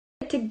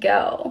to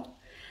go.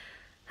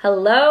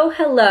 Hello,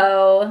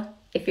 hello.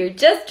 If you're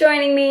just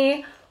joining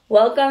me,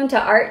 welcome to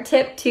Art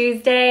Tip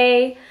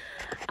Tuesday.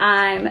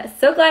 I'm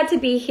so glad to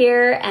be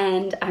here,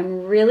 and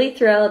I'm really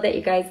thrilled that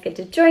you guys get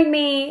to join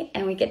me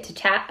and we get to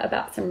chat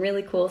about some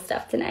really cool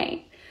stuff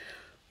tonight.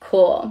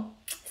 Cool.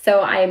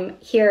 So I'm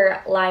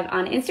here live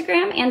on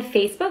Instagram and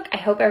Facebook. I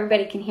hope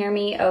everybody can hear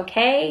me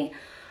okay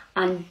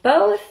on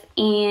both,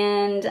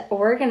 and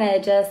we're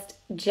gonna just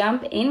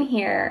jump in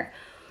here.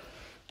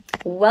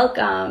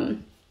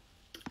 Welcome.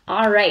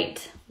 All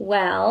right.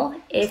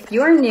 Well, if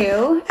you're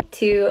new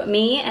to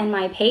me and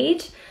my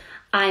page,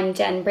 I'm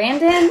Jen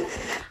Brandon.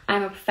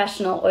 I'm a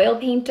professional oil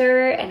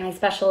painter, and I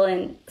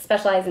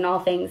specialize in all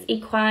things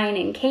equine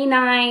and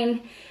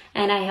canine,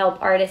 and I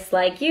help artists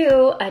like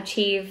you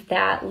achieve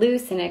that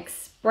loose and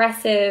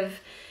expressive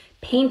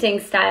painting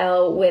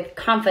style with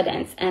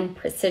confidence and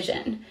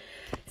precision.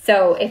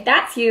 So if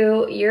that's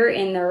you, you're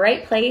in the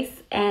right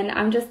place, and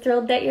I'm just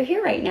thrilled that you're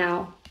here right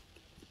now.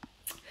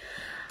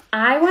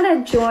 I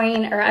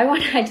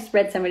just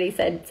read somebody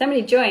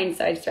joined,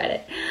 so I just read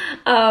it.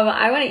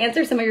 I want to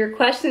answer some of your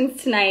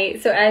questions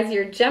tonight. So as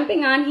you're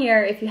jumping on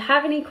here, if you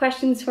have any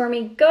questions for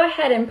me, go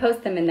ahead and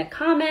post them in the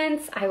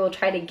comments. I will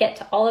try to get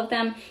to all of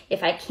them.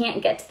 If I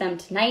can't get to them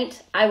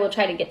tonight, I will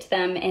try to get to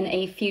them in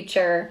a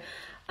future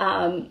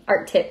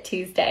Art Tip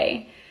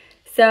Tuesday.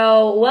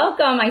 So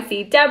welcome. I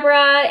see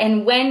Deborah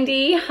and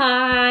Wendy.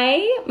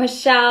 Hi,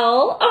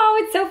 Michelle.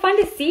 Oh, it's so fun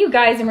to see you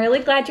guys. I'm really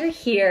glad you're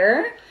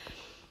here.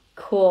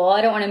 Cool.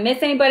 I don't want to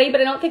miss anybody,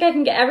 but I don't think I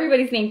can get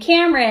everybody's name.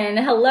 Cameron.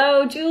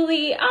 Hello,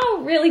 Julie.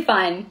 Oh, really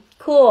fun.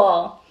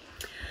 Cool.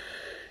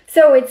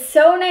 So it's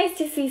so nice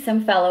to see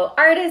some fellow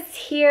artists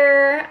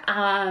here.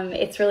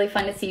 It's really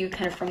fun to see you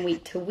kind of from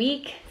week to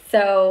week.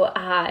 So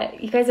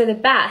you guys are the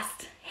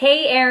best.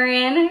 Hey,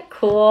 Erin.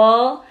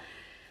 Cool.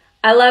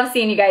 I love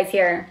seeing you guys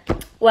here.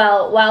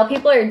 Well, while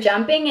people are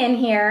jumping in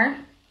here,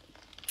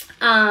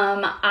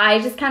 I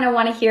just kind of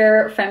want to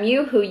hear from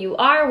you who you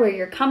are, where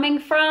you're coming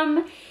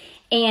from.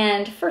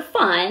 And for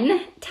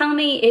fun, tell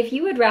me if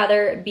you would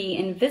rather be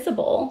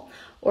invisible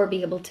or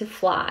be able to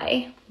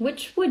fly.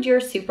 Which would your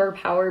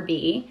superpower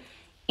be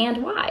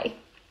and why?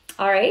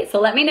 All right,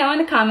 so let me know in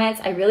the comments.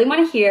 I really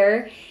want to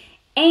hear.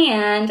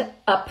 And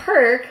a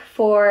perk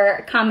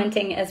for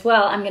commenting as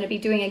well, I'm going to be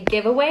doing a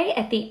giveaway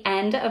at the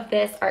end of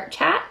this art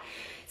chat.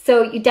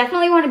 So you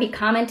definitely want to be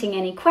commenting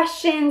any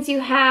questions you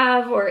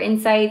have or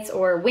insights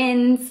or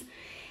wins.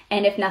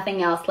 And if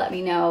nothing else, let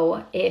me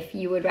know if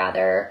you would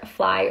rather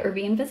fly or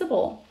be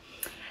invisible.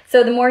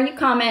 So the more you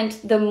comment,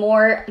 the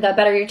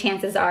better your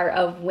chances are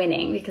of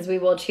winning, because we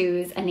will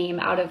choose a name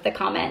out of the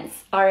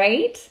comments. All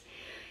right.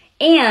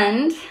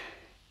 And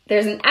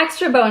there's an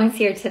extra bonus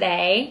here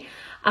today.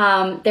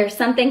 There's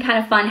something kind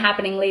of fun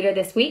happening later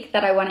this week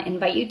that I want to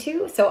invite you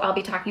to. So I'll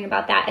be talking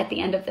about that at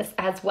the end of this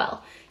as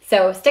well.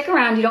 So stick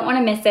around. You don't want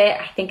to miss it.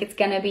 I think it's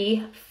going to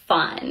be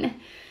fun.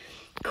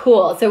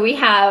 Cool. So we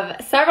have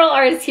several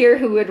artists here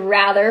who would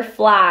rather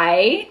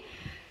fly.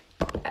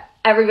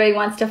 Everybody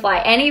wants to fly.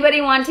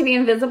 Anybody want to be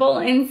invisible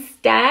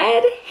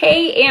instead?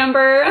 Hey,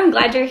 Amber, I'm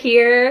glad you're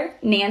here.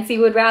 Nancy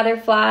would rather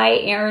fly.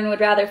 Aaron would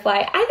rather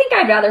fly. I think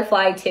I'd rather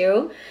fly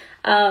too.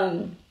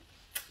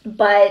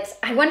 But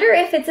I wonder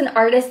if it's an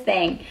artist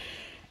thing.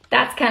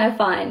 That's kind of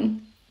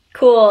fun.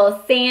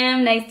 Cool.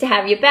 Sam, nice to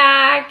have you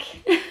back.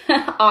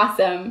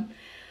 Awesome.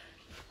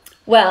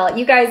 Well,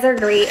 you guys are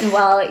great, and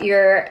while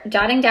you're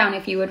jotting down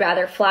if you would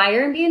rather fly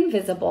or be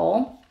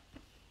invisible,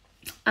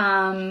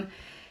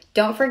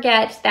 don't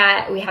forget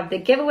that we have the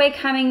giveaway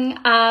coming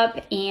up,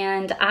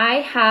 and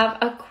I have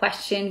a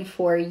question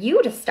for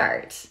you to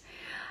start.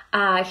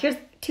 Here's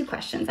 2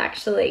 questions,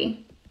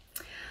 actually.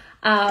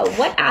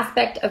 What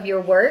aspect of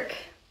your work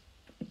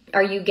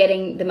are you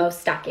getting the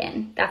most stuck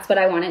in? That's what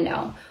I want to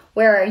know.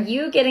 Where are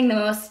you getting the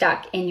most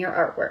stuck in your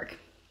artwork?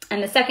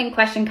 And the second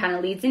question kind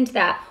of leads into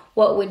that.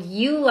 What would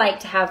you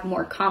like to have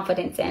more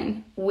confidence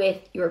in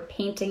with your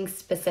painting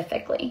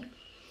specifically?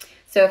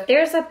 So if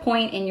there's a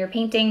point in your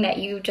painting that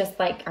you just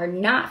are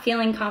not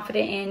feeling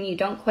confident in, you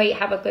don't quite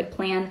have a good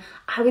plan,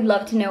 I would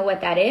love to know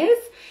what that is.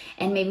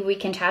 And maybe we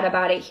can chat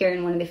about it here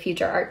in one of the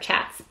future art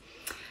chats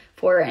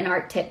for an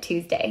Art Tip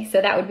Tuesday. So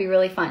that would be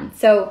really fun.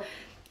 So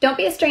don't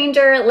be a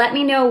stranger. Let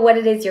me know what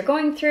it is you're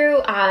going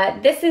through.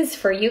 This is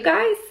for you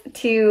guys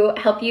to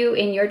help you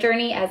in your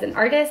journey as an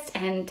artist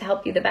and to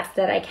help you the best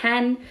that I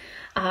can.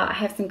 I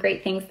have some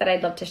great things that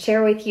I'd love to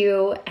share with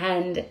you,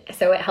 and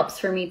so it helps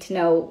for me to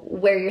know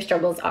where your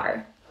struggles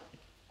are.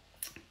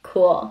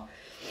 Cool.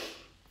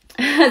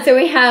 So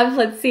we have,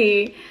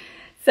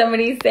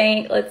 somebody's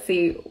saying,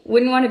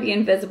 wouldn't want to be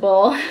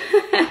invisible,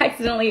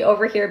 accidentally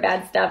overhear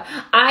bad stuff.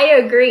 I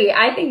agree.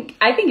 I think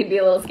it'd be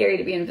a little scary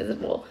to be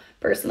invisible,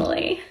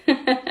 personally.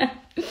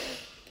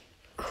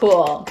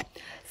 Cool.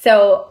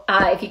 So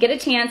if you get a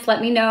chance, let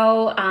me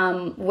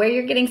know where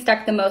you're getting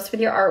stuck the most with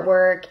your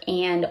artwork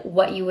and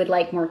what you would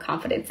like more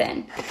confidence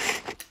in.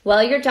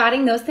 While you're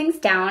jotting those things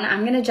down,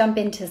 I'm going to jump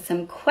into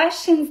some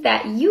questions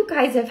that you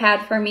guys have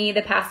had for me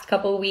the past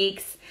couple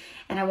weeks,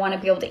 and I want to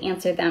be able to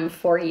answer them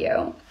for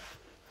you.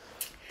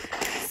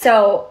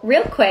 So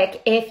real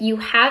quick, if you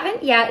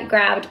haven't yet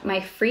grabbed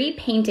my free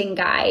painting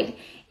guide,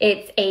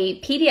 it's a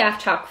PDF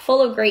chock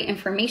full of great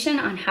information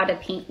on how to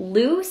paint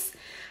loose,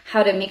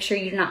 how to make sure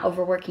you're not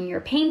overworking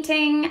your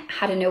painting,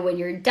 how to know when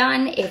you're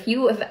done. If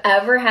you have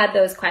ever had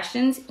those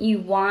questions, you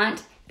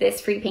want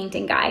this free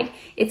painting guide.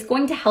 It's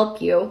going to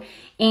help you,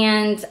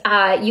 and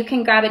you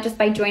can grab it just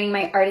by joining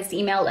my artist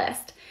email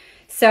list.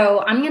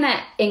 So I'm going to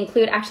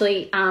include,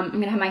 actually, I'm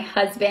going to have my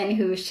husband,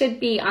 who should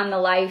be on the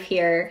live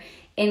here,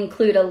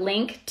 include a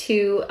link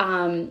to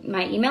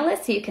my email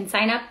list so you can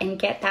sign up and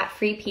get that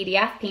free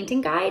PDF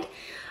painting guide.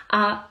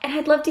 And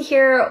I'd love to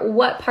hear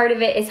what part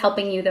of it is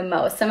helping you the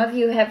most. Some of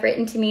you have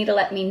written to me to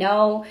let me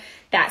know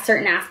that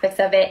certain aspects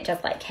of it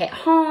just like hit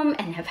home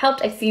and have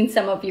helped. I've seen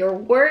some of your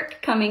work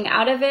coming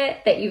out of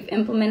it, that you've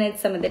implemented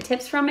some of the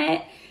tips from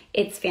it.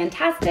 It's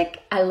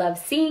fantastic. I love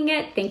seeing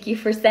it. Thank you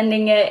for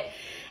sending it.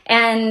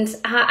 And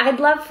I'd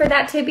love for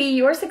that to be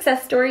your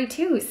success story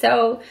too.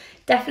 So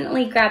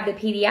definitely grab the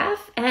PDF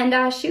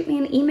and shoot me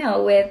an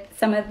email with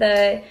some of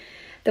the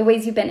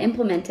ways you've been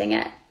implementing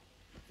it.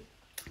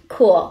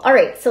 Cool. All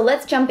right, so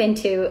let's jump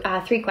into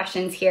 3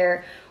 questions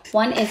here.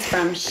 One is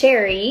from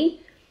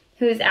Sherry,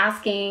 who's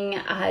asking,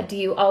 do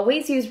you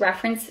always use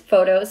reference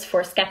photos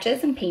for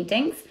sketches and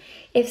paintings?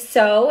 If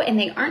so, and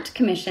they aren't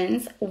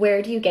commissions,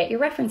 where do you get your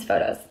reference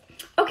photos?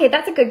 Okay,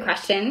 that's a good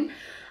question.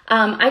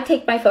 I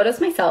take my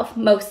photos myself,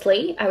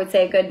 mostly. I would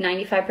say a good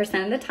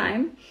 95% of the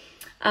time.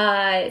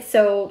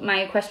 So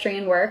my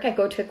equestrian work, I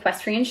go to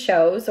equestrian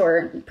shows,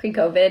 or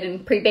pre-COVID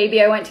and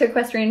pre-baby, I went to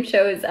equestrian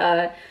shows,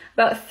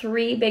 about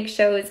 3 big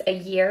shows a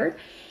year.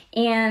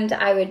 And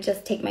I would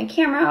just take my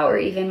camera or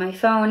even my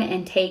phone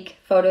and take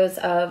photos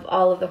of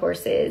all of the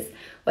horses,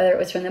 whether it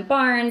was from the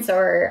barns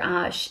or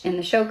in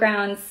the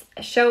showgrounds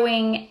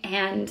showing.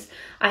 And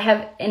I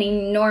have an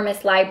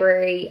enormous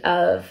library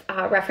of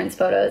reference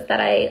photos that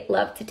I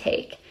love to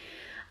take.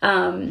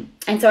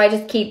 And so I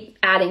just keep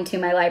adding to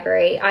my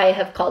library. I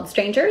have called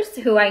strangers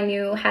who I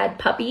knew had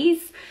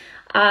puppies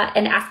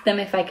and asked them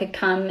if I could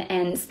come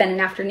and spend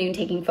an afternoon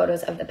taking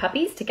photos of the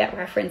puppies to get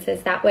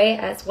references that way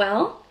as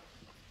well.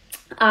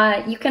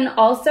 You can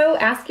also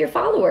ask your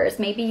followers.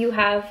 Maybe you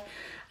have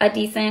a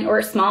decent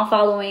or small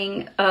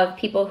following of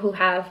people who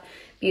have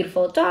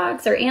beautiful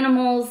dogs or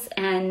animals,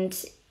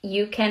 and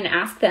you can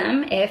ask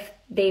them if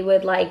they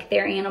would like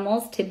their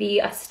animals to be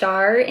a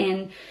star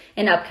in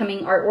an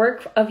upcoming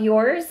artwork of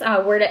yours.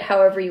 Word it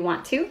however you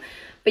want to.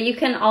 But you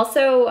can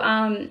also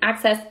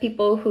access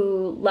people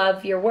who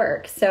love your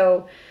work.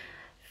 So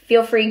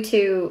feel free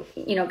to,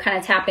 kind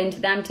of tap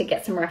into them to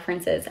get some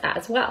references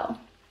as well.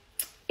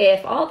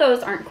 If all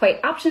those aren't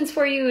quite options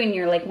for you and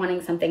you're like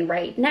wanting something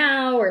right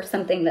now or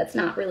something that's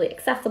not really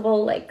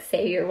accessible, like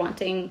say you're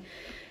wanting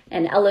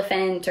an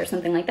elephant or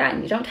something like that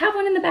and you don't have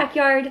one in the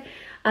backyard,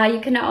 you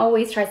can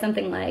always try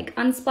something like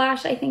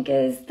Unsplash, I think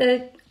is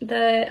the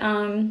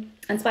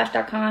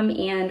unsplash.com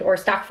and or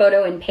stock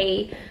photo, and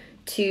pay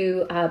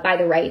to buy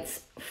the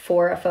rights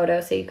for a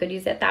photo, so you could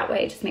use it that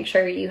way. Just make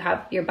sure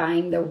you're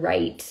buying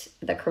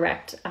the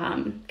correct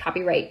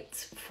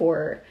copyrights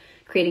for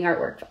creating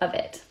artwork of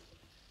it.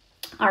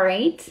 All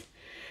right.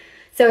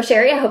 So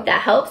Sherry, I hope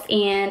that helps,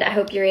 and I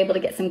hope you're able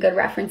to get some good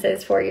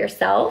references for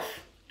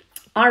yourself.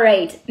 All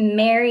right,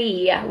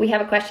 Mary, we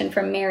have a question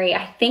from Mary.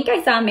 I think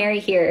I saw Mary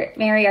here.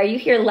 Mary, are you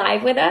here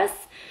live with us?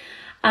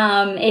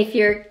 If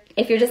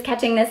you're just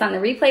catching this on the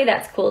replay,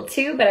 that's cool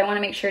too, but I want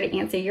to make sure to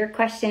answer your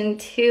question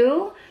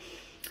too.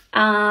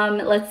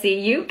 Let's see,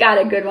 you got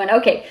a good one.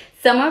 Okay,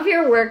 some of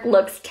your work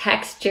looks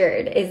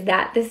textured. Is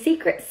that the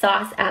secret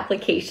sauce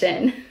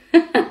application?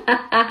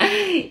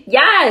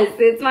 Yes,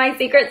 it's my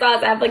secret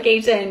sauce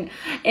application.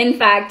 In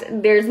fact,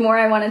 there's more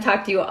I want to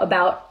talk to you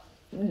about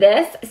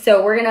this.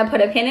 So we're going to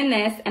put a pin in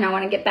this, and I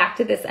want to get back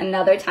to this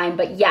another time.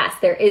 But yes,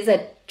 there is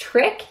a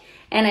trick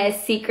and a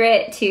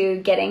secret to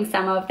getting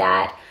some of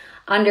that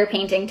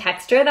underpainting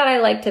texture that I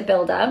like to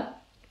build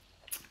up.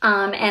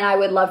 And I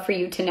would love for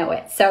you to know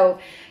it. So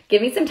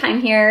give me some time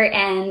here,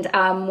 and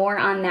more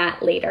on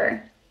that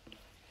later.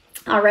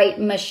 All right,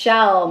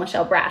 Michelle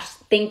Brash,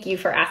 thank you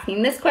for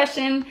asking this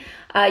question.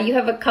 You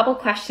have a couple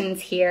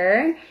questions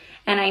here,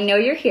 and I know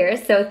you're here,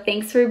 so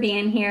thanks for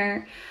being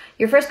here.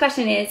 Your first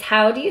question is,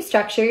 how do you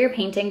structure your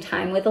painting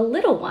time with a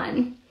little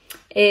one?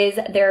 Is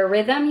there a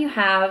rhythm you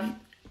have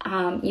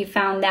you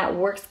found that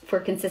works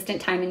for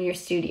consistent time in your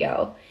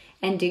studio?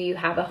 And do you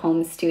have a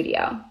home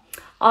studio?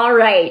 All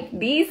right,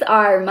 these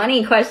are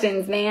money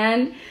questions,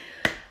 man.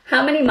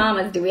 How many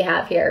mamas do we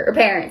have here, or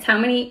parents? How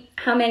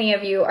many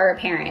of you are a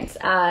parent?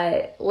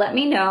 Let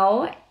me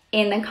know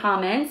in the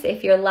comments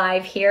if you're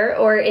live here,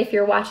 or if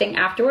you're watching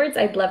afterwards.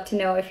 I'd love to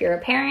know if you're a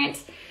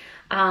parent.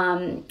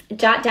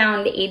 Jot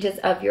down the ages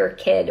of your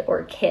kid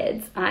or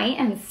kids. I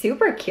am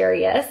super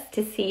curious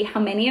to see how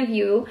many of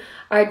you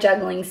are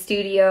juggling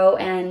studio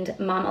and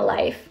mama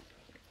life.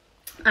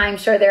 I'm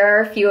sure there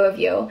are a few of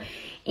you,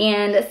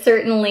 and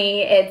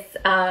certainly it's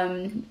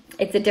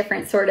a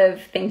different sort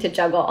of thing to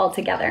juggle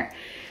altogether.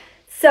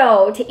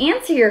 So to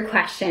answer your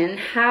question,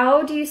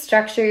 how do you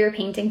structure your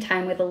painting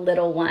time with a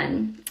little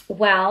one?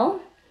 Well,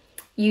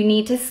 you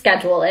need to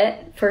schedule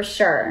it for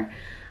sure.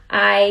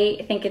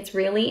 I think it's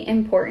really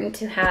important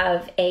to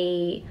have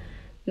a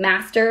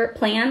master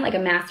plan, like a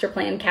master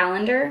plan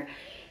calendar.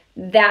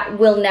 That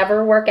will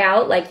never work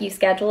out like you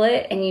schedule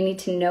it, and you need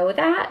to know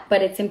that,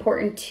 but it's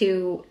important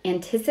to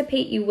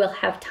anticipate you will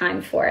have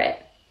time for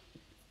it.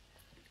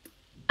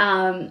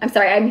 I'm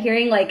sorry, I'm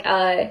hearing like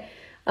a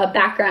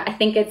background. I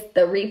think it's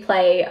the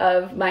replay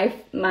of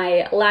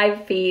my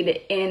live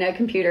feed in a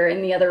computer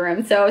in the other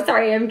room. So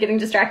sorry, I'm getting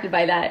distracted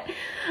by that.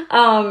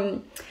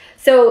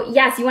 So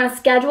yes, you want to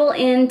schedule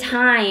in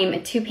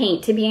time to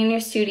paint, to be in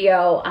your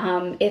studio,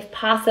 if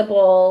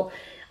possible,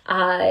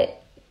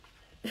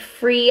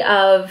 free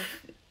of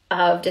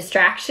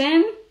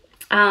distraction.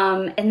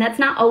 And that's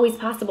not always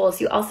possible.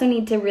 So you also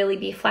need to really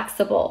be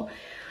flexible.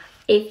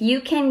 If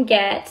you can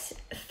get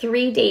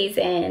 3 days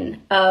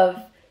in of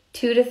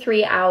 2 to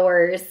 3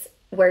 hours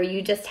where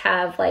you just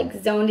have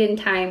like zoned in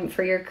time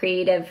for your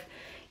creative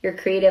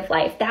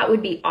life, that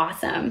would be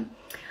awesome.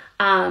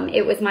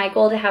 It was my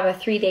goal to have a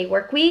 3-day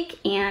work week,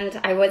 and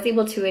I was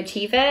able to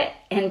achieve it.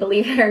 And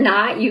believe it or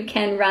not, you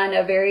can run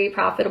a very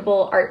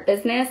profitable art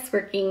business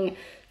working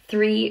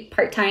 3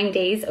 part-time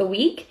days a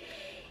week.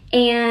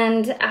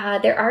 And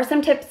there are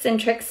some tips and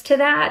tricks to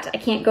that. I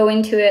can't go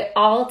into it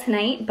all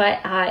tonight,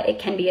 but it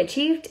can be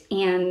achieved.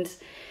 And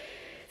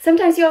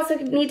sometimes you also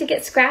need to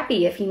get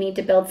scrappy if you need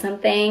to build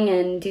something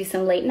and do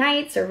some late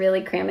nights or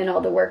really cram in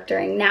all the work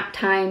during nap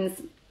times.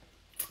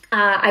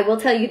 I will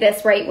tell you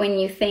this, right, when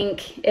you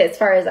think, as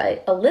far as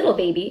a little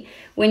baby,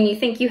 when you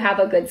think you have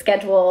a good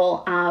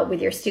schedule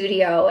with your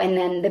studio, and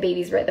then the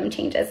baby's rhythm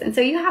changes. And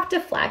so you have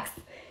to flex.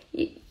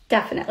 You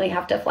definitely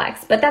have to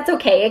flex, but that's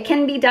okay. It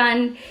can be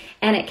done,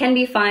 and it can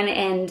be fun,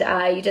 and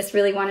you just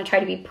really want to try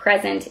to be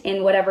present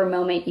in whatever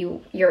moment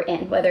you're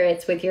in, whether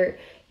it's with your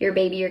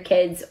baby, your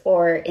kids,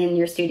 or in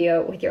your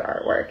studio with your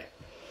artwork.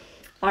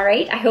 All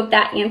right, I hope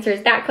that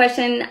answers that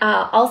question.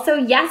 Also,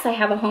 yes, I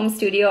have a home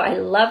studio. I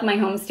love my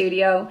home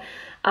studio.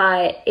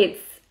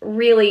 It's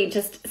really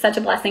just such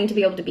a blessing to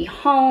be able to be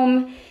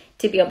home,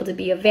 to be able to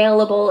be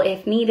available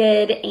if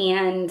needed,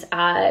 and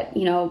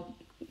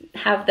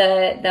have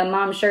the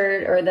mom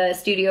shirt or the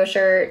studio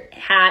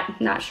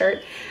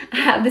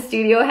have the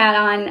studio hat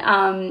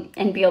on,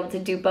 and be able to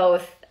do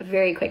both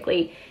very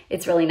quickly.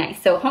 It's really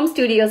nice. So home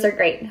studios are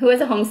great. Who has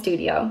a home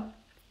studio?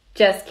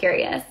 Just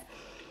curious.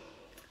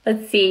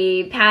 Let's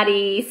see.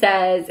 Patty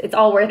says it's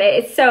all worth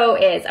it. It so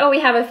is. Oh, we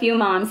have a few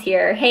moms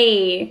here.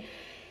 Hey,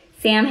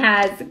 Sam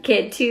has a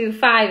kid 2,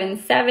 5, and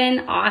 7.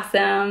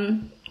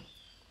 Awesome.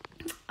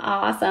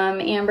 Awesome.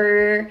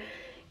 Amber,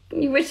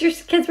 you wish your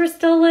kids were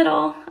still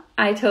little.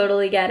 I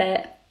totally get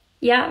it.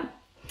 Yeah,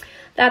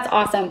 that's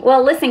awesome.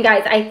 Well, listen,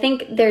 guys, I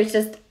think there's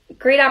just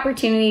great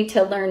opportunity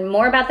to learn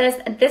more about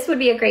this. This would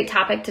be a great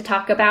topic to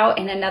talk about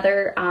in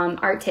another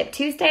Art Tip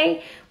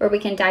Tuesday, where we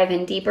can dive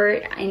in deeper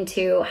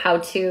into how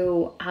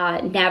to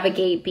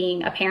navigate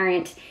being a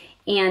parent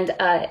and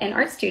an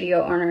art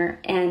studio owner,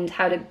 and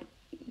how to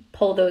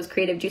pull those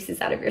creative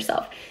juices out of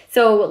yourself.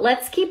 So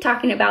let's keep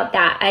talking about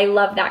that. I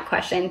love that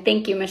question.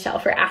 Thank you, Michelle,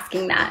 for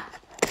asking that.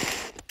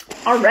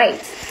 All right.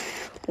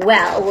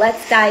 Well,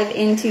 let's dive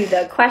into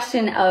the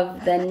question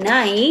of the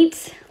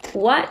night.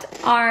 What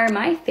are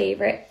my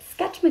favorite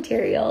sketch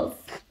materials?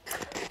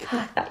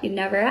 I thought you'd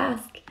never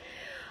ask.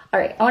 All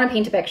right, I want to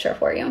paint a picture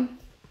for you.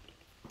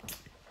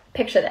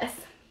 Picture this.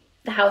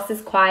 The house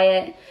is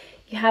quiet.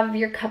 You have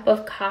your cup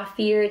of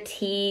coffee or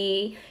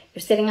tea.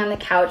 You're sitting on the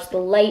couch. The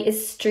light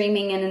is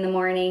streaming in the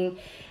morning.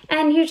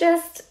 And you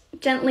just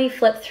gently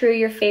flip through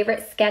your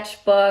favorite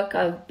sketchbook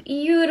of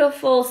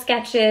beautiful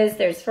sketches.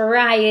 There's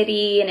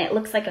variety, and it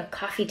looks like a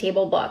coffee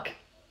table book.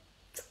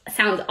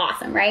 Sounds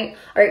awesome, right?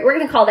 All right, we're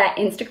going to call that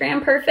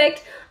Instagram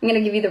perfect. I'm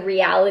going to give you the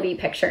reality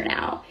picture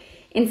now.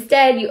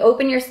 Instead, you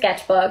open your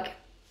sketchbook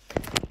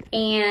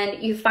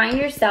and you find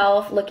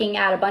yourself looking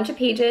at a bunch of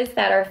pages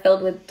that are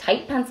filled with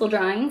tight pencil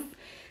drawings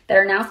that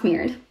are now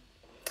smeared.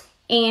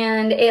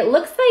 And it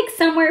looks like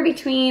somewhere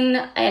between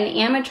an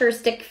amateur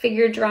stick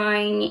figure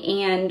drawing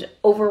and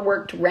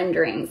overworked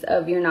renderings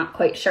of you're not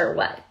quite sure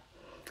what.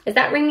 Is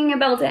that ringing a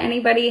bell to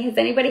anybody? Has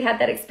anybody had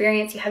that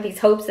experience? You have these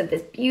hopes of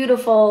this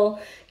beautiful,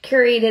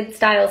 curated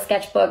style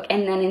sketchbook,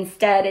 and then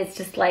instead it's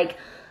just like,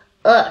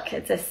 ugh,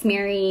 it's a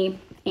smeary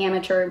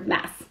amateur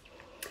mess.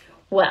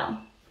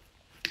 Well,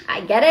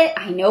 I get it.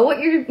 I know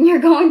what you're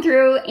going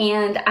through,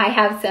 and I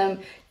have some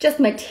just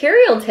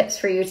material tips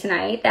for you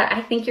tonight that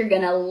I think you're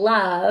gonna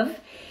love.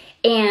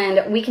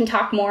 And we can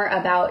talk more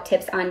about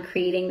tips on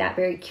creating that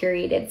very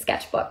curated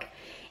sketchbook.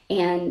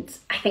 And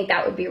I think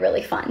that would be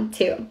really fun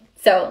too.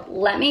 So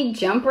let me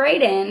jump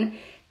right in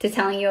to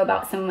telling you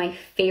about some of my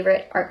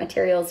favorite art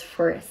materials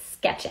for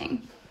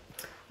sketching.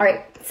 All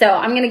right, so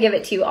I'm going to give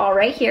it to you all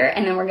right here,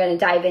 and then we're going to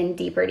dive in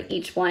deeper to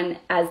each one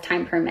as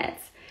time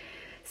permits.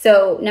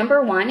 So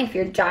number one, if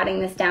you're jotting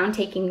this down,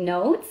 taking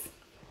notes,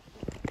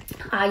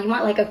 you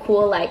want like a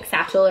cool like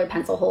satchel or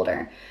pencil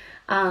holder.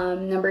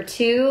 Number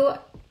two,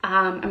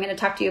 I'm going to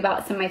talk to you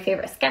about some of my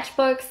favorite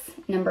sketchbooks.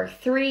 Number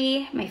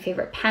three, my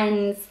favorite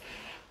pens.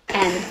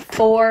 And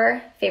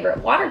 4, favorite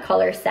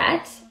watercolor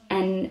set.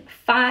 and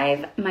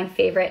 5 my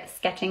favorite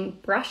sketching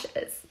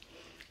brushes.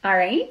 All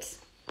right.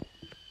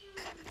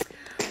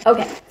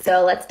 Okay,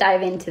 so let's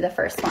dive into the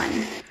first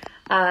one.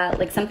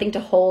 Like something to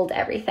hold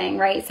everything,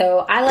 right? So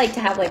I like to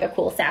have like a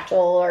cool satchel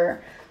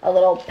or a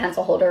little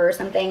pencil holder or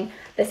something.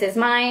 This is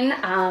mine.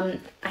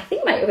 I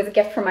think it was a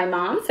gift from my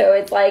mom. So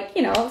it's like,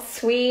 you know,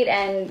 sweet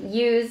and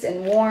used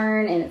and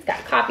worn, and it's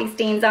got coffee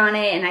stains on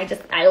it. And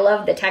I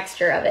love the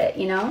texture of it,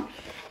 you know,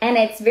 and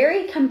it's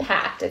very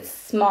compact. It's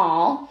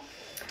small.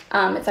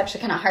 It's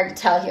actually kind of hard to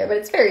tell here, but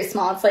it's very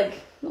small. It's like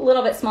a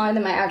little bit smaller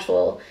than my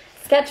actual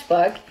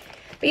sketchbook.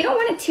 But you don't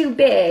want it too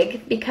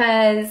big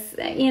because,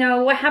 you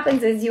know, what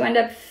happens is you end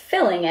up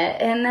filling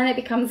it and then it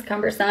becomes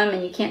cumbersome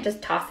and you can't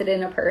just toss it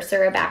in a purse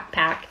or a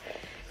backpack.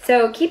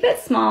 So keep it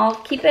small,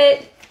 keep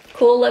it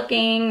cool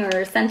looking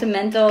or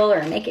sentimental,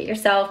 or make it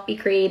yourself, be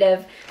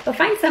creative. But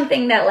find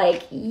something that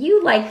like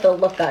you like the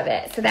look of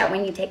it, so that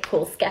when you take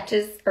cool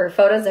sketches or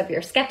photos of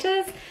your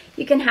sketches,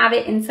 you can have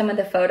it in some of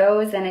the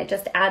photos and it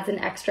just adds an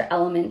extra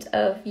element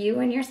of you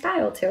and your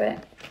style to it.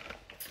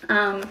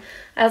 I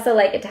also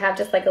like it to have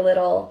just like a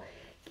little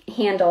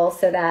handle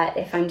so that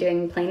if I'm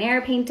doing plein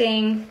air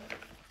painting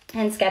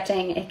and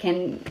sketching, it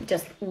can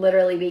just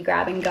literally be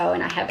grab and go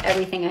and I have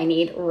everything I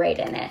need right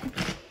in it.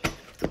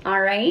 All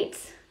right,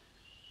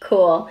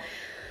 cool.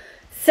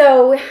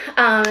 So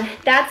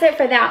that's it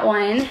for that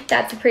one.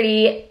 That's a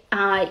pretty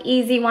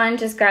easy one.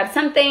 Just grab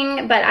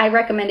something, but I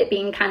recommend it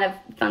being kind of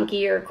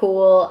funky or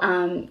cool.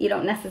 You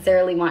don't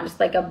necessarily want just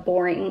like a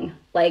boring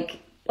like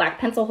black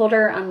pencil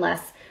holder,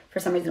 unless for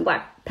some reason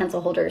black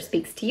pencil holder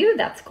speaks to you.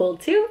 That's cool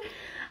too.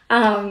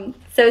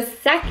 So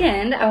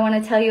second, I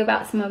want to tell you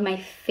about some of my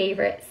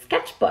favorite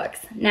sketchbooks.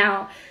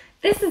 Now,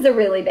 this is a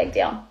really big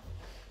deal.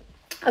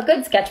 A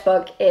good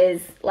sketchbook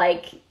is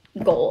like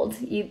gold.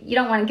 You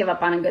don't want to give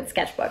up on a good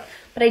sketchbook,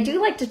 but I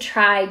do like to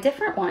try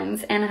different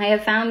ones, and I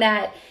have found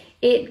that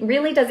it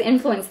really does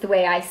influence the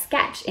way I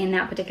sketch in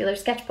that particular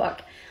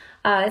sketchbook.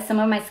 Some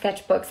of my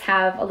sketchbooks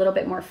have a little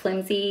bit more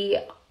flimsy,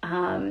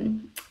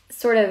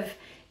 sort of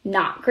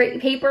not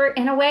great paper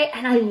in a way,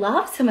 and I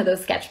love some of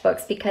those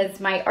sketchbooks because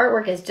my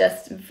artwork is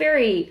just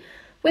very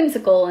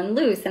whimsical and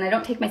loose, and I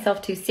don't take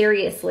myself too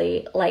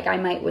seriously like I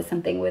might with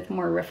something with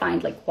more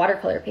refined like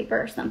watercolor paper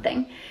or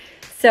something.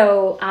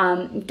 So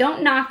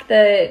don't knock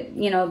the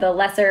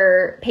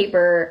lesser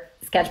paper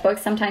sketchbooks.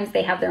 Sometimes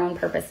they have their own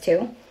purpose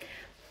too.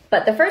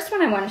 But the first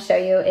one I want to show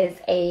you is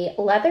a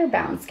leather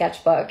bound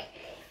sketchbook,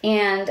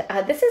 and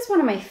this is one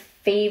of my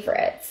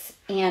favorites.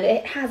 And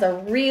it has a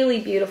really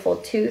beautiful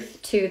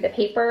tooth to the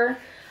paper.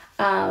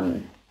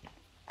 I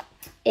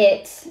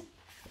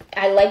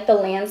like the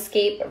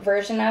landscape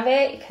version of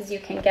it because you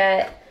can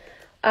get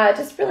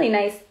just really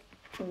nice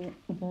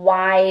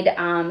wide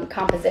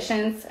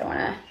compositions. I want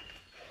to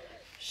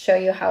show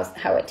you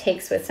how it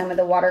takes with some of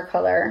the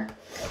watercolor.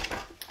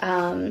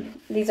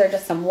 These are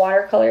just some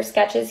watercolor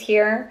sketches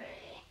here,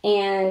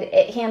 and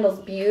it handles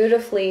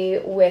beautifully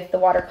with the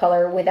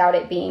watercolor without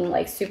it being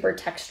like super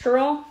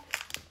textural.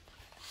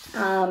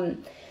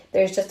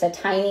 There's just a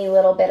tiny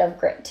little bit of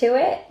grit to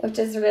it, which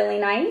is really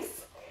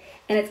nice.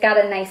 And it's got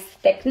a nice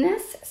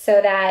thickness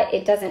so that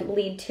it doesn't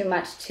bleed too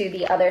much to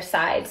the other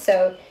side.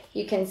 So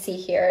you can see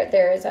here,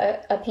 there's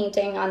a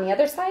painting on the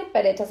other side,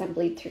 but it doesn't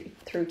bleed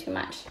through too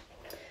much.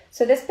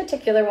 So this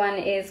particular one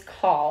is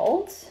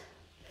called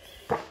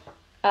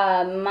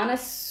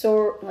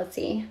Montsoured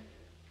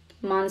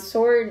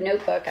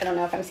Notebook. I don't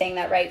know if I'm saying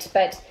that right,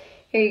 but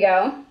here you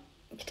go.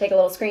 You can take a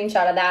little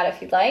screenshot of that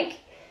if you'd like.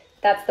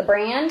 That's the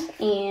brand,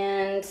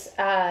 and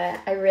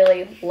I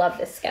really love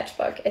this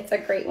sketchbook. It's a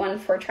great one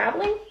for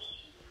traveling.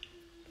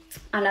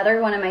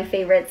 Another one of my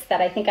favorites that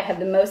I think I have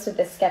the most of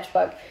this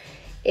sketchbook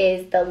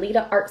is the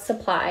Lita Art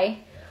Supply.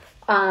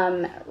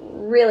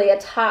 Really a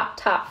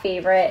top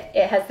favorite.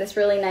 It has this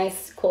really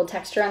nice, cool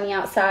texture on the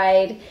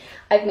outside.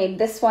 I've made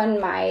this one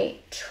my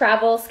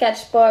travel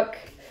sketchbook.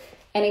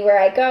 Anywhere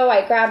I go,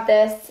 I grab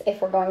this.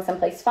 If we're going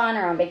someplace fun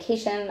or on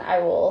vacation, I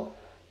will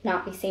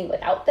not be seen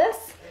without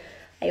this.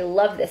 I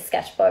love this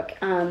sketchbook.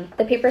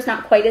 The paper's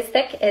not quite as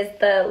thick as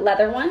the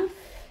leather one,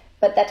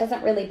 but that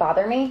doesn't really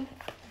bother me.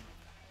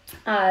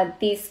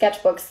 These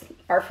sketchbooks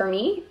are for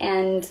me,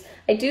 and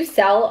I do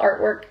sell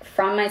artwork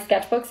from my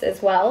sketchbooks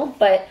as well,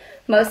 but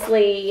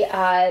mostly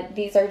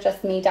these are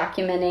just me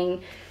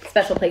documenting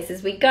special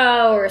places we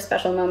go or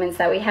special moments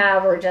that we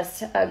have, or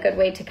just a good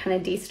way to kind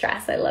of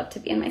de-stress. I love to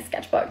be in my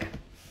sketchbook.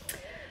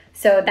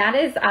 So that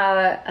is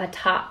a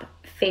top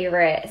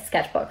favorite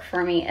sketchbook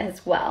for me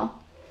as well.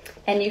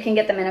 And you can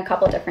get them in a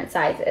couple different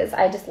sizes.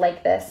 I just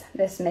like this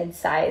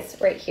mid-size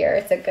right here.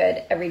 It's a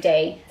good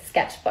everyday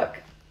sketchbook.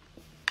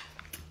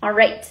 All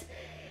right,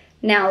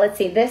 now let's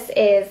see. This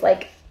is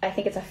like, I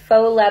think it's a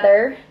faux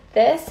leather.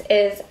 This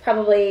is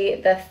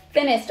probably the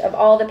thinnest of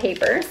all the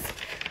papers.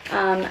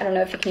 I don't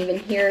know if you can even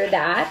hear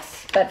that,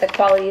 but the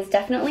quality is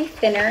definitely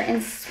thinner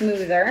and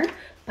smoother,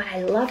 but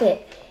I love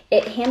it.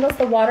 It handles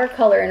the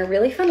watercolor in a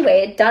really fun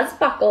way. It does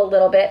buckle a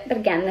little bit, but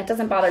again, that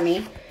doesn't bother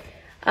me.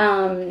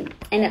 And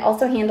it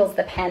also handles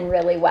the pen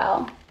really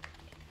well.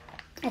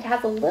 It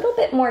has a little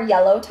bit more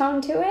yellow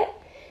tone to it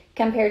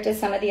compared to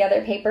some of the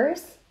other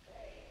papers.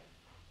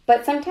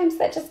 But sometimes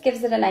that just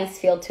gives it a nice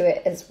feel to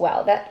it as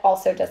well. That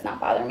also does not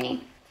bother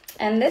me.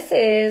 And this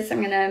is, I'm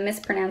going to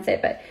mispronounce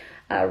it, but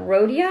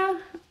Rhodia,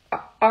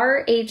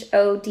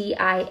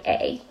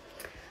 Rhodia.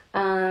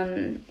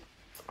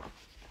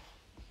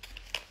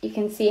 You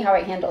can see how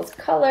it handles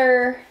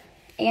color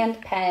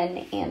and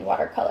pen and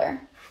watercolor.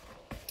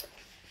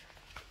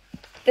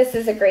 This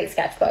is a great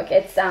sketchbook.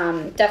 It's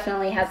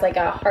definitely has like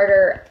a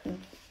harder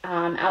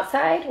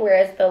outside,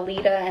 whereas the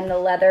Lita and the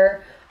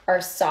leather are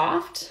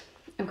soft.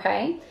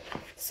 Okay,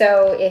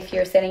 so if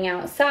you're sitting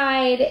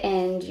outside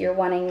and you're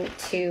wanting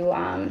to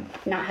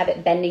not have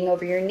it bending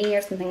over your knee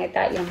or something like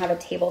that, you don't have a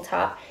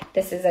tabletop,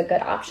 this is a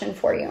good option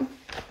for you.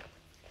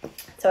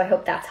 So I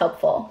hope that's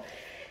helpful.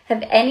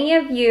 Have any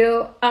of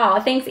you, oh,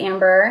 thanks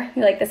Amber,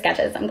 you like the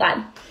sketches, I'm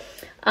glad.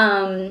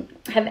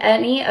 Have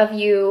any of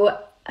you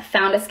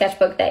found a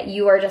sketchbook that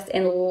you are just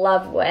in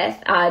love with?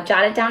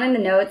 Jot it down in the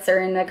notes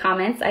or in the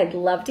comments, I'd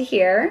love to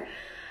hear.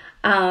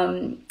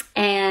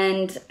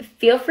 And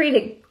feel free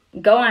to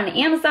go on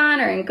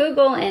Amazon or in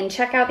Google and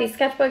check out these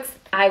sketchbooks.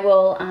 I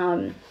will,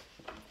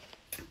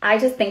 I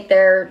just think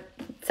they're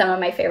some of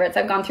my favorites.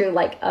 I've gone through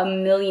like a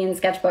million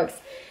sketchbooks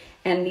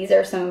and these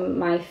are some of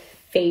my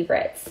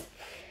favorites.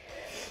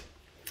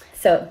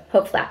 So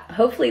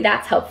hopefully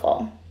that's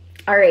helpful.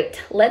 All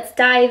right, let's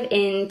dive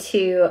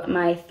into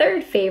my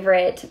third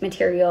favorite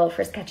material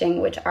for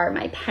sketching, which are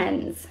my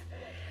pens.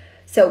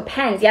 So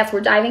pens, yes,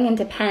 we're diving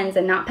into pens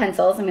and not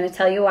pencils. I'm going to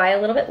tell you why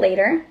a little bit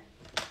later.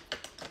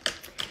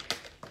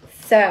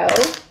 So,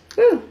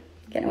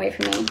 getting away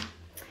from me.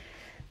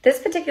 This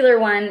particular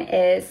one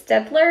is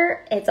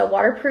Staedtler. It's a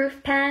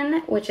waterproof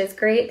pen, which is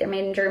great. They're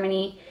made in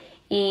Germany.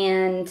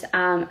 And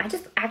I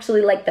just actually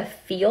like the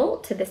feel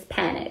to this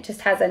pen. It just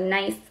has a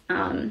nice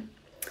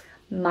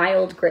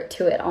mild grit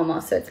to it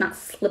almost, so it's not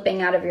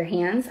slipping out of your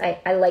hands.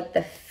 I like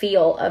the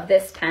feel of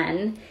this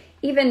pen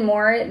even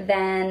more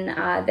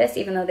than this,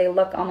 even though they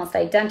look almost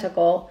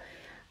identical.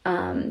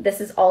 This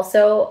is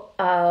also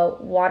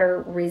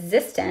water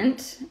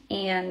resistant,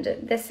 and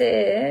this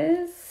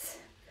is,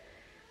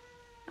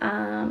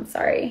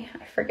 sorry,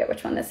 I forget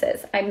which one this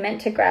is. I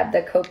meant to grab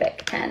the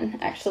Copic pen,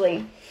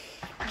 actually,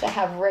 which I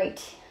have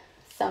right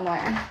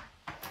somewhere.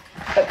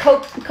 But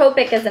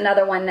Copic is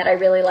another one that I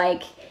really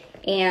like,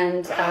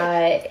 and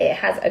it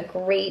has a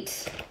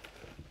great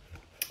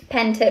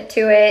pen tip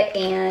to it,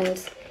 and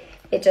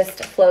it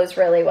just flows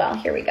really well.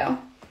 Here we go.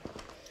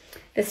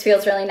 This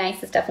feels really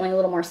nice. It's definitely a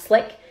little more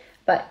slick,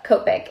 but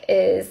Copic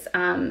is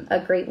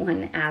a great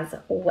one as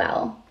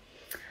well.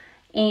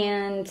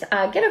 And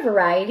get a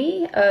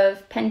variety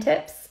of pen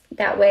tips.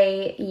 That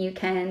way you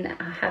can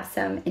have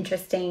some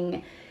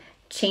interesting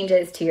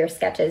changes to your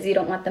sketches. You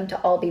don't want them to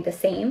all be the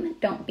same.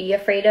 Don't be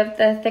afraid of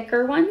the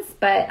thicker ones,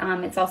 but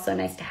it's also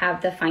nice to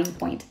have the fine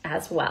point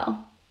as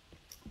well.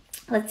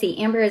 Let's see,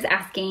 Amber is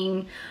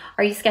asking,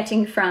 are you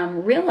sketching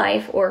from real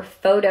life or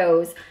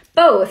photos?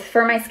 Both.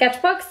 For my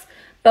sketchbooks,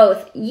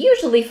 both.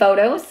 Usually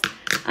photos,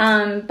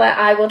 but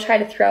I will try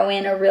to throw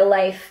in a real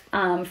life,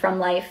 from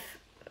life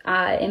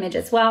image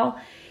as well.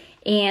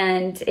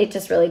 And it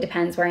just really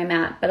depends where I'm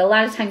at. But a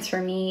lot of times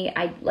for me,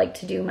 I like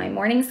to do my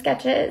morning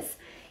sketches.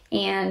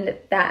 And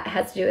that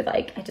has to do with,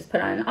 like, I just put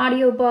on an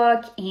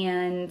audiobook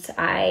and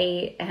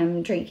I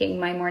am drinking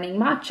my morning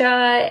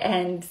matcha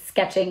and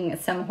sketching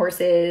some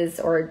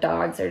horses or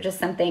dogs or just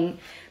something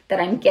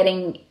that I'm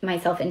getting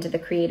myself into the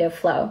creative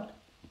flow.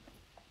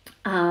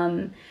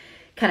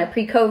 Kind of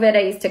pre-COVID,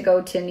 I used to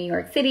go to New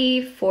York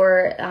City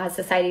for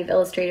Society of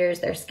Illustrators,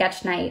 their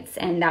sketch nights,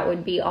 and that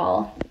would be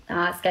all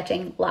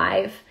sketching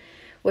live,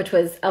 which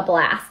was a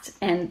blast.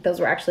 And those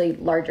were actually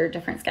larger,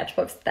 different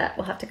sketchbooks that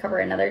we'll have to cover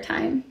another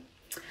time.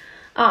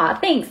 Aw,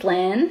 thanks,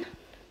 Lynn.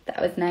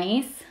 That was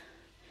nice.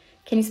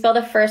 Can you spell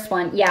the first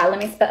one? Yeah, let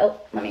me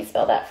spell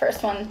that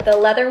first one. The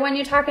leather one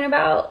you're talking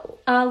about,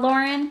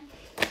 Lauren?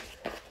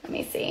 Let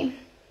me see.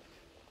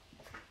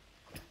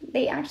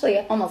 They actually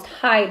almost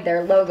hide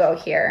their logo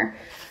here.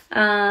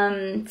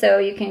 So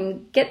you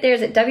can get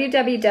theirs at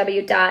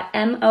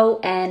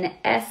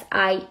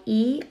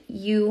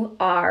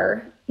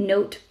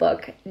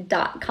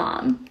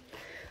www.monsieurnotebook.com.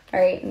 All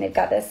right, and they've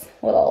got this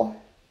little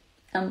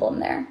emblem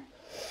there.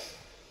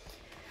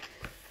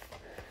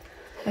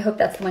 I hope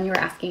that's the one you were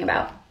asking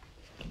about.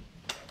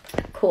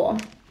 Cool.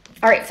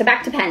 All right, so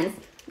back to pens.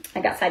 I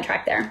got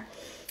sidetracked there.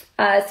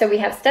 So we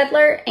have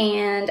Staedtler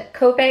and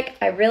Copic.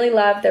 I really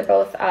love. They're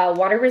both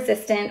water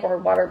resistant or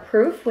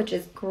waterproof, which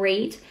is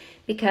great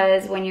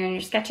because when you're in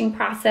your sketching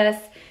process,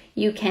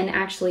 you can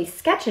actually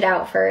sketch it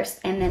out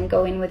first and then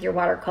go in with your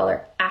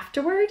watercolor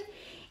afterward,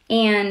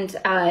 and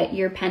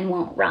your pen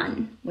won't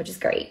run, which is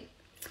great.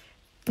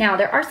 Now,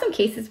 there are some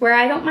cases where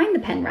I don't mind the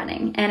pen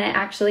running and it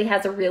actually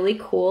has a really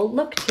cool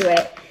look to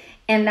it.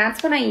 And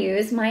that's when I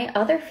use my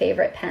other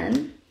favorite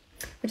pen,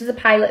 which is a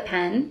Pilot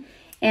pen.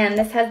 And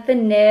this has the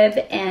nib,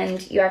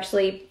 and you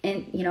actually,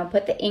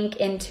 put the ink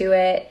into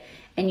it,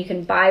 and you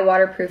can buy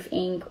waterproof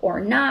ink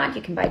or not.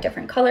 You can buy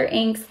different color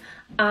inks.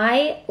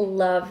 I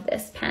love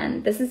this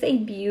pen. This is a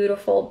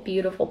beautiful,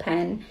 beautiful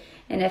pen.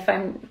 And if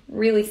I'm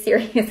really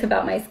serious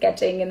about my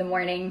sketching in the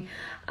morning,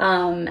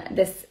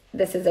 this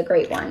is a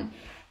great one.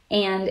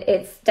 And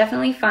it's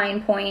definitely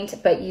fine point,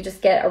 but you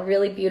just get a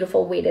really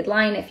beautiful weighted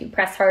line. If you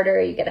press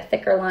harder, you get a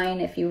thicker line.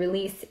 If you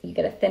release, you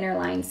get a thinner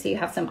line. So you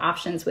have some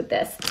options with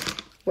this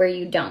where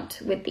you don't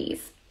with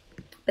these.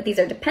 But these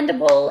are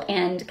dependable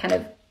and kind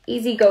of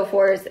easy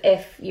go-fors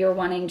if you're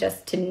wanting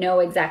just to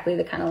know exactly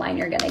the kind of line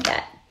you're going to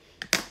get.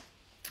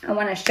 I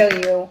want to show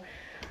you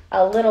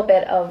a little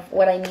bit of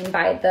what I mean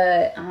by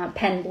the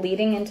pen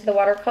bleeding into the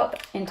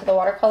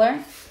watercolor.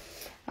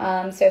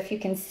 So if you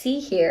can see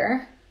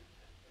here,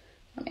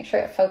 I'll make sure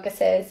it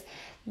focuses.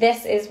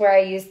 This is where I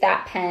use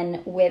that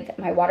pen with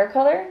my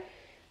watercolor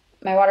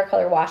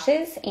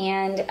washes,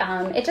 and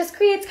it just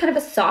creates kind of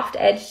a soft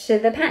edge to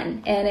the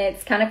pen, and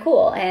it's kind of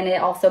cool. And it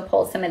also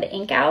pulls some of the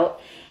ink out,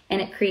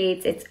 and it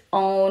creates its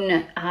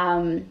own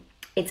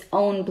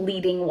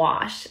bleeding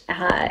wash.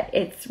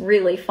 It's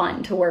really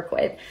fun to work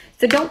with.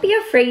 So don't be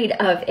afraid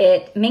of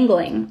it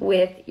mingling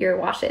with your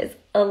washes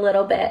a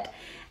little bit,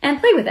 and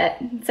play with it.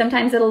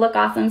 Sometimes it'll look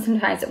awesome,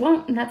 sometimes it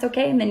won't, and that's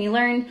okay. And then you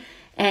learn,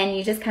 and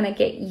you just kind of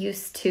get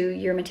used to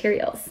your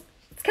materials.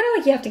 It's kind of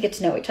like you have to get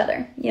to know each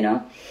other, you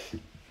know?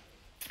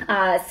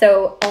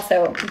 So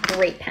also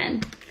great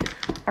pen.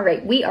 All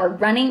right, we are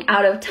running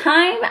out of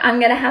time. I'm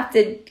gonna have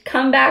to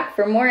come back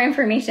for more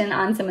information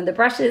on some of the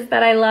brushes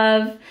that I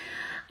love.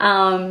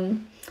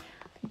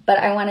 But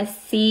I wanna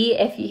see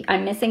if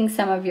I'm missing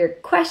some of your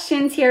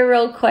questions here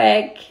real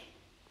quick.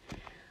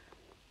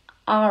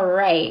 All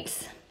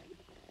right,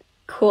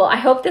 cool. I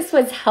hope this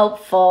was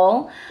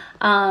helpful.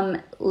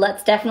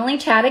 Let's definitely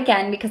chat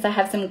again, because I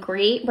have some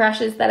great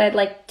brushes that I'd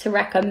like to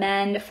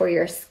recommend for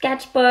your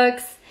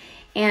sketchbooks,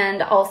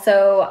 and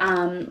also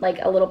like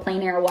a little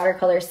plein air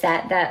watercolor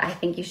set that I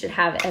think you should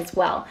have as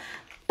well.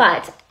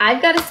 But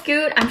I've got to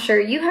scoot. I'm sure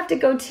you have to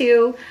go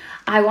too.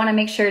 I want to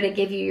make sure to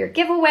give you your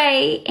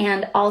giveaway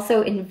and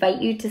also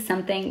invite you to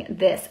something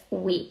this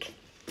week.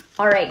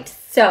 All right,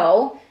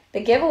 so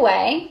the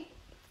giveaway,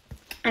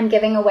 I'm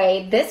giving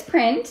away this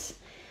print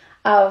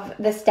of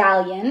the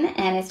stallion,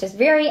 and it's just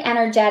very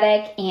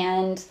energetic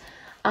and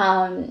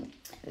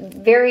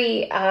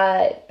very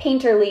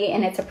painterly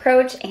in its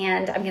approach,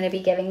 and I'm going to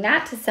be giving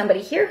that to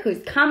somebody here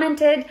who's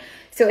commented.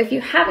 So if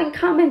you haven't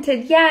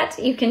commented yet,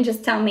 you can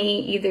just tell me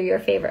either your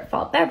favorite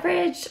fall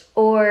beverage,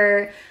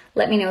 or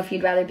let me know if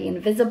you'd rather be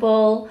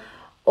invisible,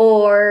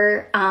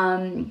 or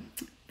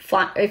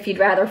if you'd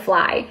rather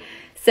fly.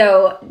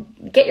 So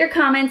get your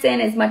comments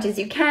in as much as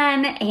you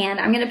can, and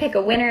I'm going to pick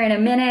a winner in a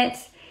minute.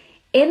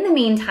 In the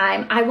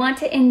meantime, I want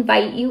to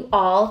invite you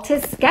all to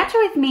sketch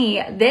with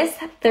me this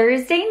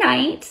Thursday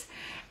night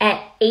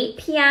at 8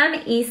 p.m.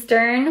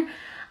 Eastern.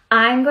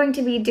 I'm going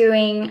to be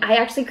I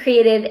actually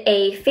created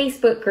a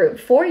Facebook group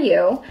for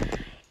you,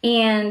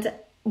 and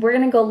we're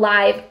going to go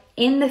live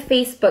in the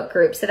Facebook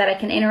group so that I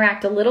can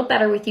interact a little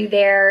better with you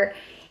there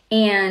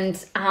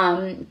and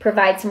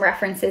provide some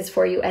references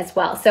for you as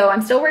well. So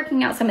I'm still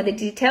working out some of the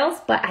details,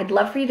 but I'd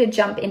love for you to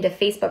jump into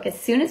Facebook as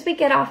soon as we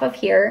get off of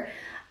here.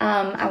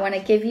 I want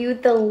to give you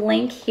the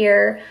link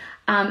here.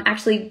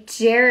 Actually,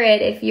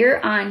 Jared, if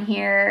you're on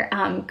here,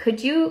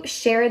 could you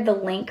share the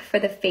link for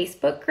the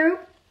Facebook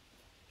group?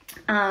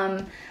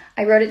 I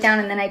wrote it down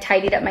and then I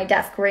tidied up my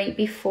desk right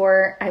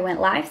before I went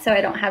live, so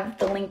I don't have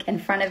the link in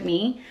front of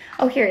me.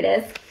 Oh, here it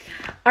is.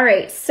 All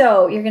right,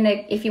 so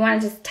if you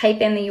want to just type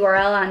in the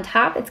URL on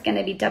top, it's going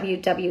to be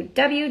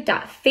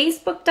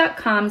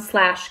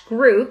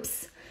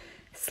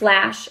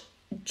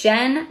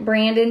www.facebook.com/groups/Jen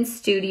Brandon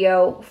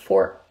Studio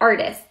for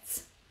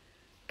Artists.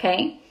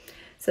 Okay,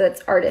 so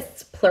that's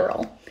artists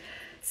plural.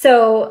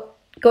 So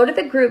go to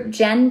the group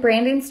Jen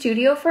Brandon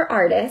Studio for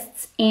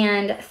Artists,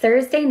 and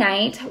Thursday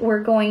night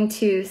we're going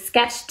to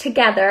sketch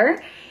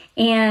together,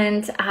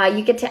 and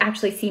you get to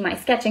actually see my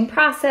sketching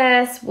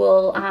process.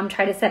 We'll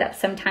try to set up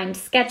some timed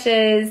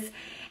sketches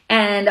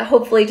and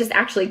hopefully just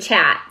actually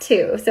chat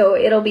too. So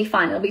it'll be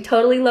fun. It'll be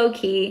totally low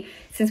key.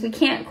 Since we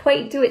can't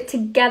quite do it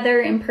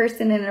together in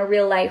person in a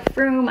real life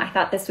room, I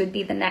thought this would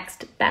be the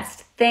next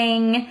best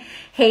thing.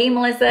 Hey,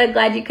 Melissa,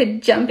 glad you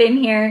could jump in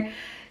here.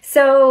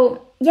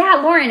 So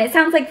yeah, Lauren, it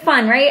sounds like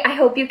fun, right? I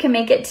hope you can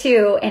make it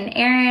too. And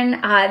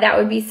Erin, that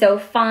would be so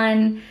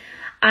fun.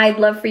 I'd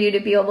love for you to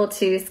be able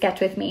to sketch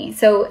with me.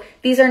 So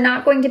these are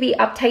not going to be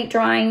uptight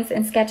drawings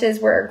and sketches.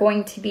 We're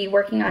going to be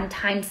working on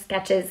timed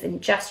sketches and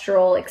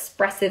gestural,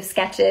 expressive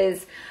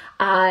sketches.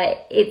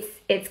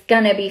 It's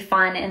gonna be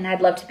fun, and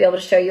I'd love to be able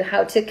to show you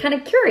how to kind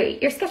of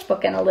curate your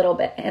sketchbook in a little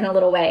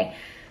way,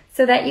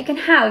 so that you can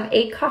have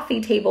a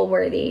coffee table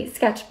worthy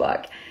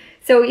sketchbook.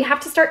 So you have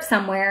to start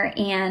somewhere,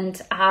 and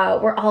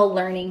we're all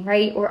learning,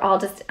 right? We're all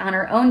just on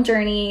our own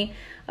journey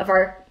of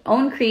our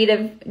own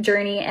creative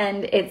journey,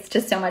 and it's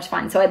just so much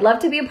fun. So I'd love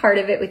to be a part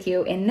of it with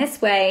you in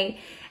this way.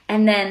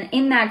 And then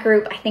in that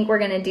group, I think we're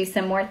going to do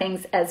some more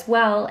things as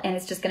well, and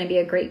it's just going to be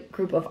a great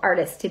group of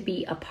artists to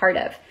be a part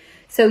of.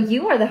 So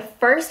you are the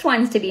first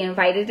ones to be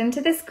invited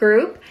into this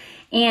group,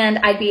 and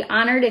I'd be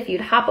honored if you'd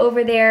hop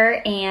over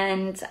there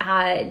and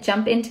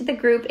jump into the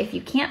group. If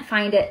you can't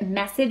find it,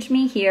 message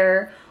me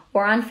here,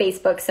 or on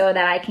Facebook so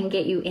that I can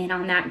get you in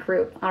on that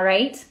group, all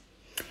right?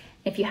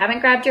 If you haven't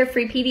grabbed your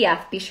free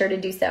PDF, be sure to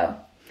do so.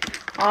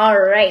 All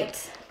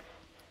right.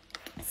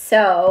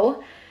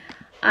 So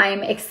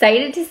I'm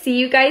excited to see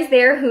you guys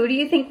there. Who do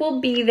you think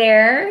will be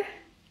there?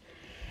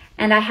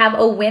 And I have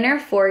a winner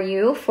for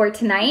you for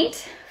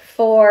tonight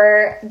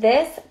for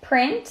this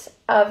print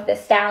of the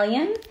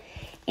stallion.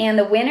 And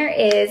the winner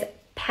is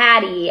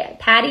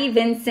Patty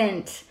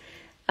Vincent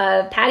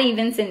of Patty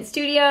Vincent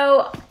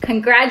Studio.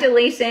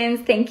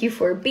 Congratulations. Thank you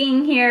for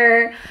being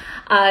here.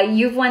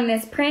 You've won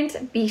this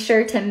print. Be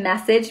sure to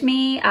message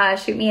me,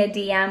 shoot me a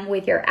DM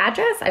with your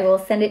address. I will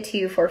send it to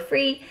you for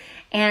free.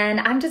 And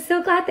I'm just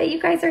so glad that you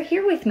guys are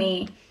here with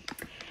me.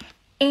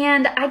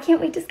 And I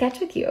can't wait to sketch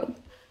with you.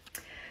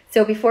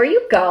 So before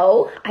you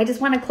go, I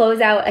just want to close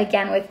out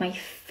again with my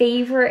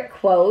favorite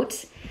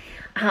quote.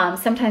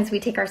 Sometimes we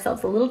take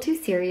ourselves a little too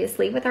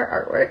seriously with our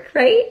artwork,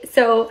 right?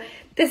 So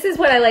this is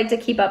what I like to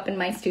keep up in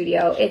my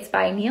studio. It's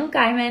by Neil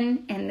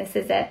Gaiman, and this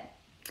is it.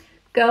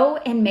 Go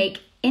and make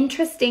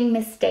interesting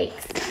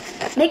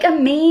mistakes. Make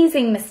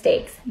amazing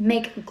mistakes.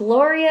 Make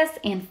glorious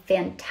and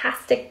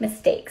fantastic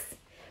mistakes.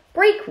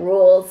 Break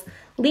rules.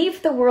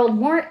 Leave the world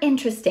more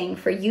interesting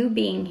for you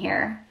being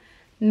here.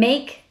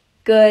 Make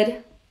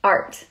good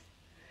art.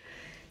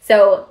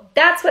 So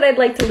that's what I'd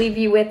like to leave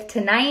you with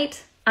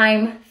tonight.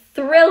 I'm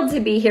thrilled to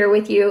be here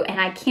with you,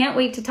 and I can't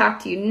wait to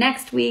talk to you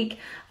next week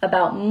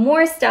about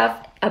more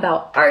stuff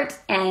about art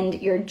and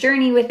your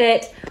journey with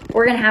it.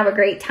 We're going to have a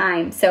great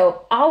time.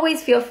 So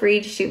always feel free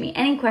to shoot me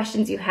any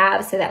questions you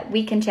have so that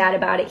we can chat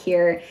about it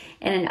here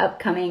in an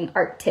upcoming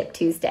Art Tip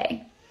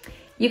Tuesday.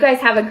 You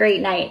guys have a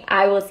great night.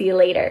 I will see you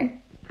later.